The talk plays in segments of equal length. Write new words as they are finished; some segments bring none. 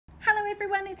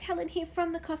everyone, it's Helen here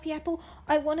from the Coffee Apple.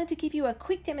 I wanted to give you a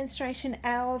quick demonstration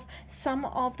of some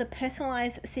of the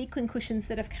personalised sequin cushions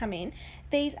that have come in.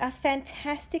 These are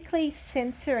fantastically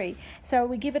sensory. So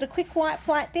we give it a quick wipe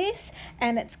like this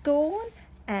and it's gone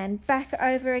and back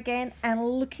over again and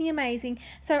looking amazing.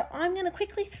 So I'm going to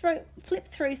quickly flip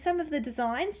through some of the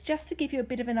designs just to give you a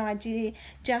bit of an idea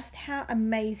just how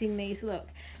amazing these look.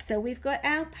 So we've got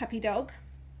our puppy dog.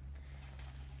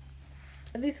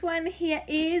 This one here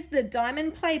is the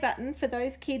diamond play button for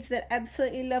those kids that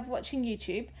absolutely love watching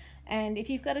YouTube. And if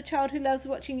you've got a child who loves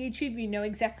watching YouTube, you know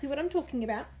exactly what I'm talking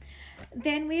about.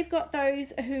 Then we've got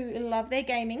those who love their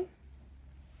gaming.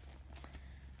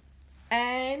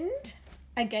 And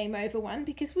a game over one,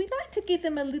 because we like to give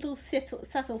them a little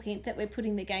subtle hint that we're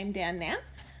putting the game down now.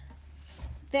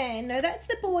 Then, no, that's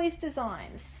the boys'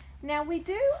 designs. Now we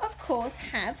do, of course,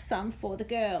 have some for the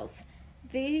girls.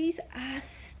 These are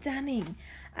stunning.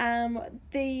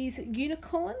 These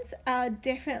unicorns are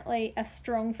definitely a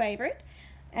strong favourite,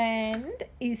 and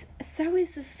so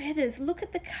is the feathers. Look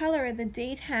at the colour and the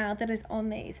detail that is on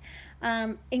these.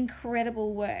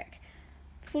 Incredible work.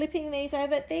 Flipping these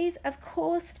over, these of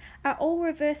course are all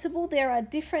reversible. There are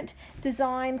different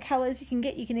design colours you can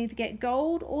get. You can either get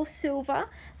gold or silver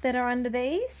that are under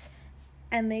these,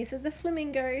 and these are the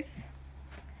flamingos.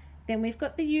 Then we've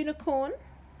got the unicorn.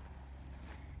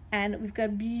 And we've got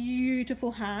a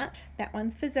beautiful heart. That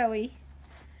one's for Zoe.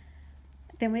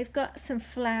 Then we've got some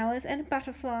flowers and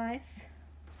butterflies.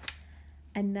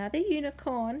 Another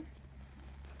unicorn.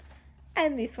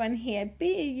 And this one here,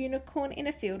 be a unicorn in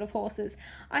a field of horses.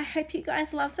 I hope you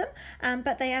guys love them,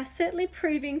 but they are certainly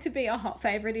proving to be a hot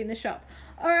favourite in the shop.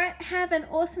 Alright, have an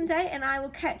awesome day and I will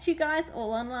catch you guys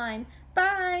all online.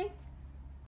 Bye!